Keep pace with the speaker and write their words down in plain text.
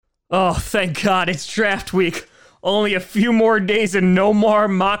Oh, thank God, it's draft week. Only a few more days and no more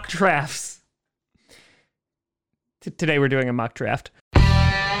mock drafts. Today we're doing a mock draft.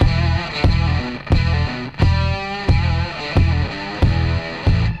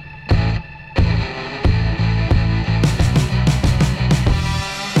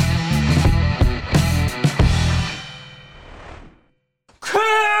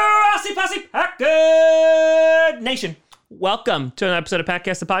 Crossy Posse Packer Nation. Welcome to an episode of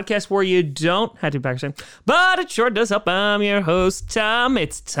Packcast, the podcast where you don't have to be Packers fan, but it sure does help. I'm your host, Tom.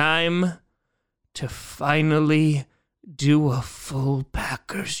 It's time to finally do a full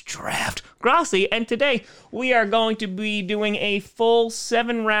Packers draft. Grossi, and today we are going to be doing a full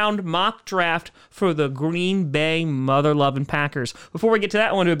 7-round mock draft for the Green Bay mother-loving Packers. Before we get to that,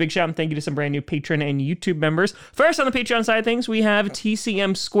 I want to do a big shout and thank you to some brand new Patreon and YouTube members. First, on the Patreon side of things, we have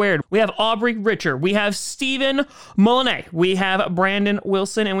TCM Squared. We have Aubrey Richer. We have Stephen Molinet. We have Brandon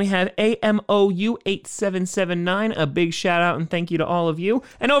Wilson, and we have AMOU8779. A big shout out and thank you to all of you.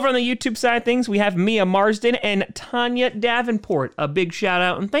 And over on the YouTube side of things, we have Mia Marsden and Tanya Davenport. A big shout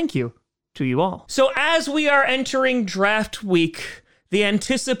out and thank you to you all. So as we are entering draft week, the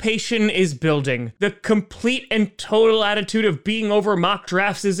anticipation is building. The complete and total attitude of being over mock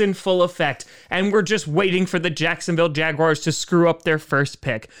drafts is in full effect, and we're just waiting for the Jacksonville Jaguars to screw up their first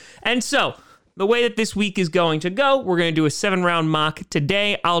pick. And so, the way that this week is going to go, we're going to do a 7-round mock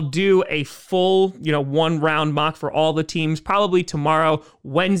today. I'll do a full, 1-round mock for all the teams, probably tomorrow.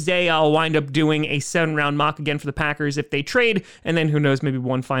 Wednesday, I'll wind up doing a 7-round mock again for the Packers if they trade, and then who knows, maybe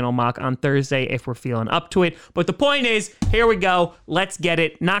one final mock on Thursday if we're feeling up to it. But the point is, here we go. Let's get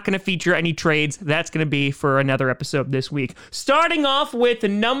it. Not going to feature any trades. That's going to be for another episode this week. Starting off with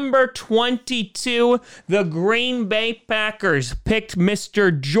number 22, the Green Bay Packers picked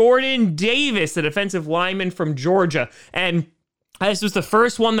Mr. Jordan Davis, the defensive lineman from Georgia. And this was the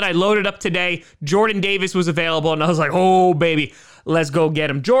first one that I loaded up today. Jordan Davis was available, and I was like, oh, baby, let's go get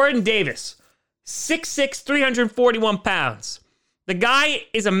him. Jordan Davis, 6'6", 341 pounds. The guy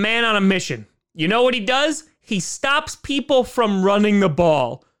is a man on a mission. You know what he does? He stops people from running the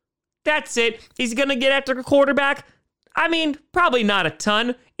ball. That's it. He's going to get after a quarterback. I mean, probably not a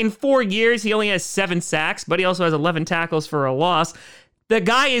ton. In 4 years, he only has 7 sacks, but he also has 11 tackles for a loss. The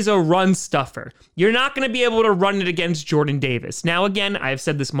guy is a run stuffer. You're not going to be able to run it against Jordan Davis. Now, again, I've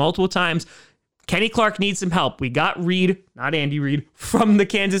said this multiple times. Kenny Clark needs some help. We got Reed, not Andy Reid, from the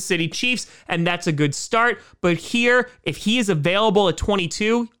Kansas City Chiefs, and that's a good start. But here, if he is available at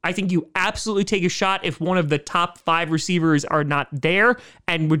 22, I think you absolutely take a shot if one of the top 5 receivers are not there.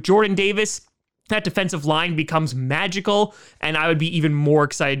 And with Jordan Davis, that defensive line becomes magical, and I would be even more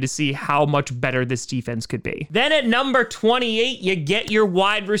excited to see how much better this defense could be. Then at number 28, you get your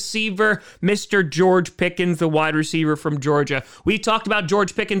wide receiver, Mr. George Pickens, the wide receiver from Georgia. We talked about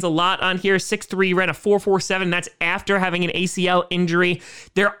George Pickens a lot on here. 6'3", ran a 4.47. That's after having an ACL injury.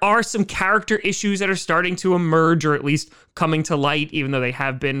 There are some character issues that are starting to emerge, or at least coming to light, even though they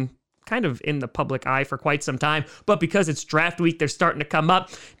have been kind of in the public eye for quite some time, but because it's draft week, they're starting to come up.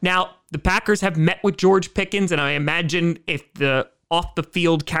 Now, the Packers have met with George Pickens, and I imagine if the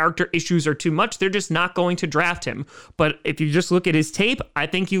off-the-field character issues are too much, they're just not going to draft him. But if you just look at his tape, I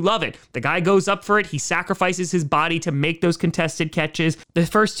think you love it. The guy goes up for it. He sacrifices his body to make those contested catches. The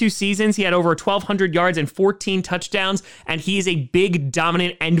first 2 seasons, he had over 1,200 yards and 14 touchdowns, and he is a big,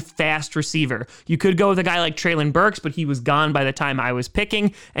 dominant, and fast receiver. You could go with a guy like Treylon Burks, but he was gone by the time I was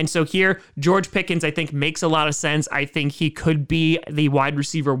picking. And so here, George Pickens, I think, makes a lot of sense. I think he could be the wide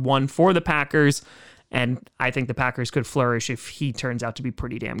receiver 1 for the Packers. And I think the Packers could flourish if he turns out to be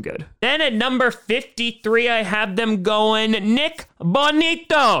pretty damn good. Then at number 53, I have them going Nick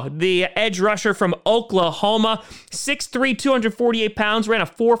Bonito, the edge rusher from Oklahoma. 6'3", 248 pounds, ran a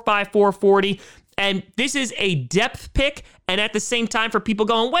 4.5, 4.40. And this is a depth pick, and at the same time for people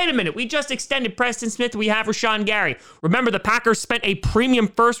going, wait a minute, we just extended Preston Smith, we have Rashawn Gary. Remember, the Packers spent a premium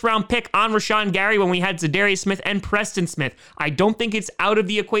first-round pick on Rashawn Gary when we had Za'Darius Smith and Preston Smith. I don't think it's out of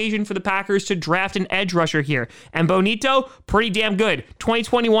the equation for the Packers to draft an edge rusher here. And Bonito, pretty damn good.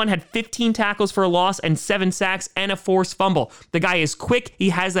 2021 had 15 tackles for a loss and 7 sacks and a forced fumble. The guy is quick, he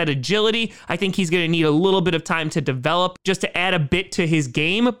has that agility. I think he's going to need a little bit of time to develop just to add a bit to his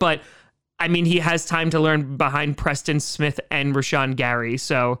game, but I mean, he has time to learn behind Preston Smith and Rashawn Gary.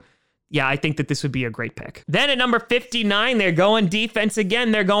 So, yeah, I think that this would be a great pick. Then at number 59, they're going defense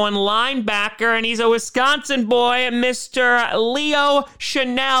again. They're going linebacker, and he's a Wisconsin boy, Mr. Leo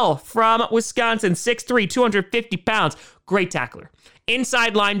Chanel from Wisconsin. 6'3", 250 pounds. Great tackler.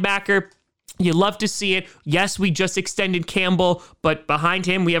 Inside linebacker. You love to see it. Yes, we just extended Campbell, but behind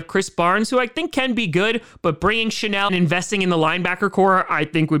him we have Chris Barnes, who I think can be good, but bringing Chanel and investing in the linebacker core, I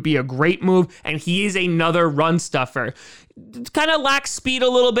think would be a great move, and he is another run stuffer. Kind of lacks speed a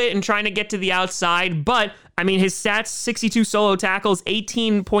little bit in trying to get to the outside, but I mean, his stats, 62 solo tackles,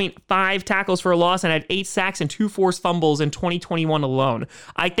 18.5 tackles for a loss, and had 8 sacks and 2 forced fumbles in 2021 alone.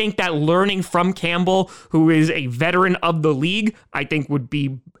 I think that learning from Campbell, who is a veteran of the league, I think would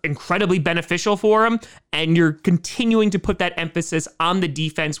be incredibly beneficial for him. And you're continuing to put that emphasis on the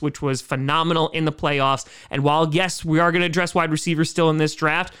defense, which was phenomenal in the playoffs. And while, yes, we are going to address wide receivers still in this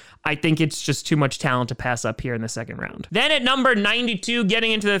draft, I think it's just too much talent to pass up here in the second round. Then at number 92,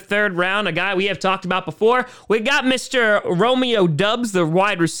 getting into the third round, a guy we have talked about before, we got Mr. Romeo Doubs, the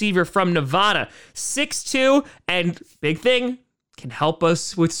wide receiver from Nevada. 6'2", and big thing, can help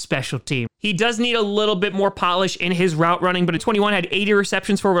us with special team. He does need a little bit more polish in his route running, but at 21 had 80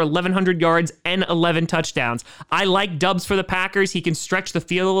 receptions for over 1,100 yards and 11 touchdowns. I like Doubs for the Packers. He can stretch the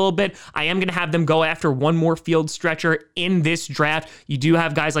field a little bit. I am going to have them go after one more field stretcher in this draft. You do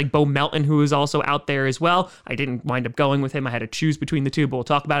have guys like Bo Melton, who is also out there as well. I didn't wind up going with him. I had to choose between the two, but we'll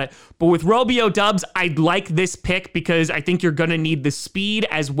talk about it. But with Romeo Doubs, I like this pick because I think you're going to need the speed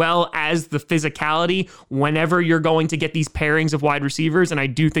as well as the physicality whenever you're going to get these pairings of wide receivers, and I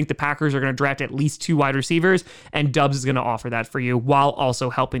do think the Packers are going to draft at least 2 wide receivers, and Doubs is going to offer that for you while also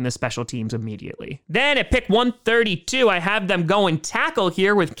helping the special teams immediately. Then at pick 132, I have them going tackle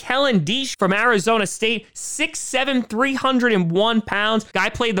here with Kellen Diesch from Arizona State, 6'7", 301 pounds. Guy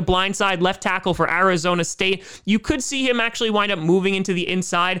played the blind side left tackle for Arizona State. You could see him actually wind up moving into the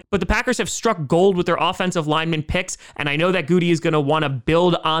inside, but the Packers have struck gold with their offensive lineman picks, and I know that Goody is going to want to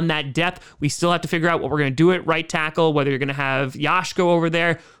build on that depth. We still have to figure out what we're going to do at right tackle, whether you're going to have Yosh go over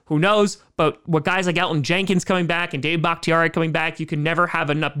there. Who knows? But with guys like Elton Jenkins coming back and Dave Bakhtiari coming back, you can never have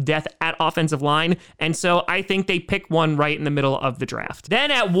enough depth at offensive line. And so I think they pick one right in the middle of the draft.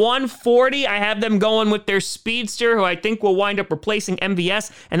 Then at 140, I have them going with their speedster, who I think will wind up replacing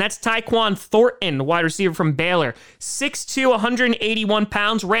MVS, and that's Tyquan Thornton, wide receiver from Baylor. 6'2", 181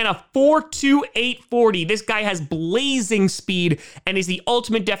 pounds, ran a 4.28 40. This guy has blazing speed and is the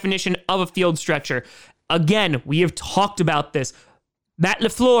ultimate definition of a field stretcher. Again, we have talked about this. Matt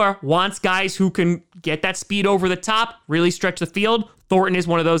LaFleur wants guys who can get that speed over the top, really stretch the field. Thornton is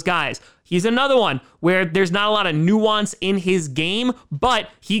one of those guys. He's another one where there's not a lot of nuance in his game, but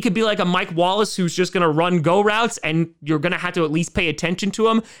he could be like a Mike Wallace who's just going to run go routes, and you're going to have to at least pay attention to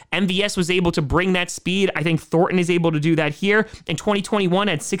him. MVS was able to bring that speed. I think Thornton is able to do that here. In 2021,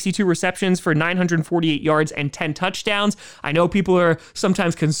 had 62 receptions for 948 yards and 10 touchdowns. I know people are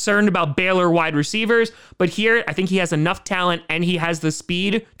sometimes concerned about Baylor wide receivers, but here I think he has enough talent and he has the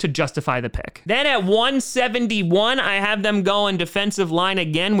speed to justify the pick. Then at 171, I have them going defensive line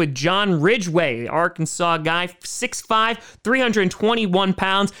again with John Ridgeway, Arkansas guy, 6'5", 321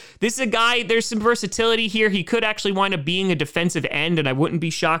 pounds. This is a guy, there's some versatility here. He could actually wind up being a defensive end, and I wouldn't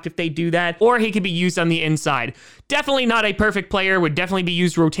be shocked if they do that, or he could be used on the inside. Definitely not a perfect player, would definitely be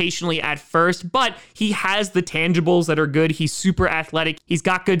used rotationally at first, but he has the tangibles that are good. He's super athletic. He's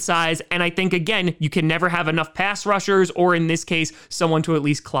got good size, and I think, again, you can never have enough pass rushers, or in this case, someone to at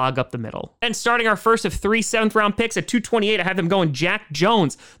least clog up the middle. And starting our first of 3 7th-round picks at 228, I have them going Jack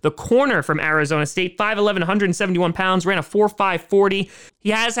Jones, the corner from Arizona State, 5'11", 171 pounds, ran a 4.5 40. He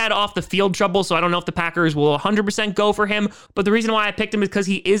has had off the field trouble, so I don't know if the Packers will 100% go for him, but the reason why I picked him is because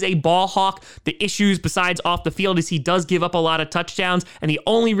he is a ball hawk. The issues besides off the field is he does give up a lot of touchdowns, and the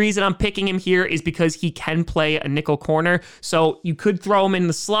only reason I'm picking him here is because he can play a nickel corner, so you could throw him in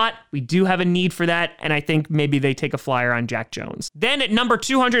the slot. We do have a need for that, and I think maybe they take a flyer on Jack Jones. Then at number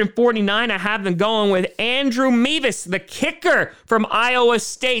 249, I have them going with Andrew Mevis, the kicker from Iowa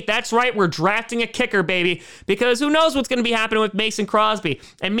State. That's right, we're drafting a kicker, baby, because who knows what's going to be happening with Mason Crosby.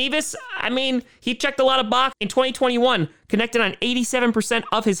 And Mevis, I mean, he checked a lot of boxes in 2021, connected on 87%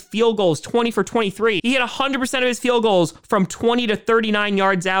 of his field goals, 20 for 23. He hit 100% of his field goals from 20 to 39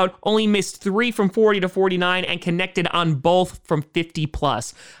 yards out, only missed 3 from 40 to 49, and connected on both from 50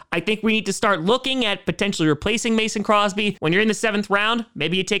 plus. I think we need to start looking at potentially replacing Mason Crosby. When you're in the 7th round,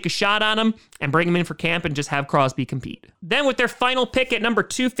 maybe you take a shot on him and bring him in for camp and just have Crosby compete. Then with their final pick at number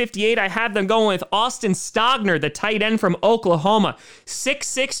 258, I have them going with Austin Stogner, the tight end from Oklahoma.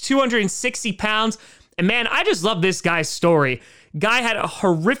 6'6", 260 pounds. And man, I just love this guy's story. Guy had a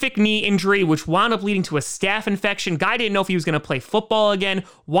horrific knee injury, which wound up leading to a staph infection. Guy didn't know if he was going to play football again.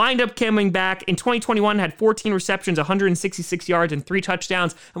 Wind up coming back. In 2021, had 14 receptions, 166 yards, and 3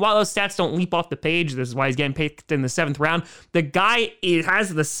 touchdowns. And while those stats don't leap off the page, this is why he's getting picked in the 7th round, the guy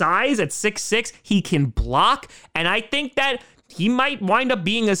has the size at 6'6". He can block. And I think that he might wind up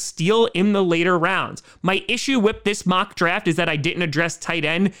being a steal in the later rounds. My issue with this mock draft is that I didn't address tight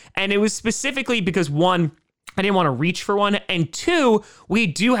end, and it was specifically because, one, I didn't want to reach for one, and two, we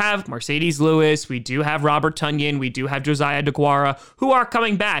do have Mercedes Lewis, we do have Robert Tonyan, we do have Josiah DeGuara, who are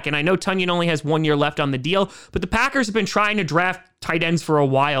coming back, and I know Tonyan only has 1 year left on the deal, but the Packers have been trying to draft tight ends for a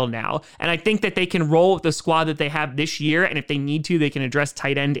while now, and I think that they can roll with the squad that they have this year, and if they need to, they can address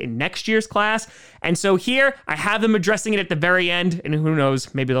tight end in next year's class. And so here, I have them addressing it at the very end, and who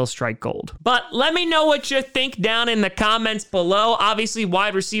knows, maybe they'll strike gold. But let me know what you think down in the comments below. Obviously,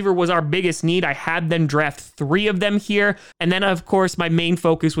 wide receiver was our biggest need. I had them draft 3 of them here, and then of course, my main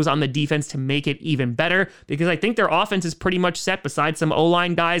focus was on the defense to make it even better, because I think their offense is pretty much set besides some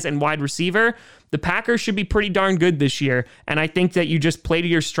O-line guys and wide receiver. The Packers should be pretty darn good this year, and I think that you just play to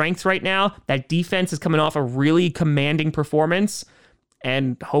your strengths right now. That defense is coming off a really commanding performance,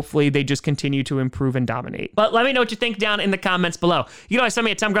 and hopefully they just continue to improve and dominate. But let me know what you think down in the comments below. You can always send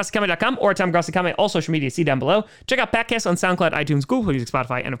me at TomGrossiComedy.com or TomGrossiComedy, all social media, see down below. Check out Packcast on SoundCloud, iTunes, Google Music,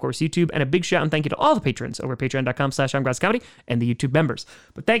 Spotify, and of course YouTube. And a big shout and thank you to all the patrons over at patreon.com/TomGrossiComedy and the YouTube members.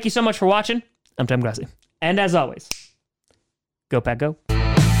 But thank you so much for watching. I'm Tom Grossi. And as always, go Pack Go.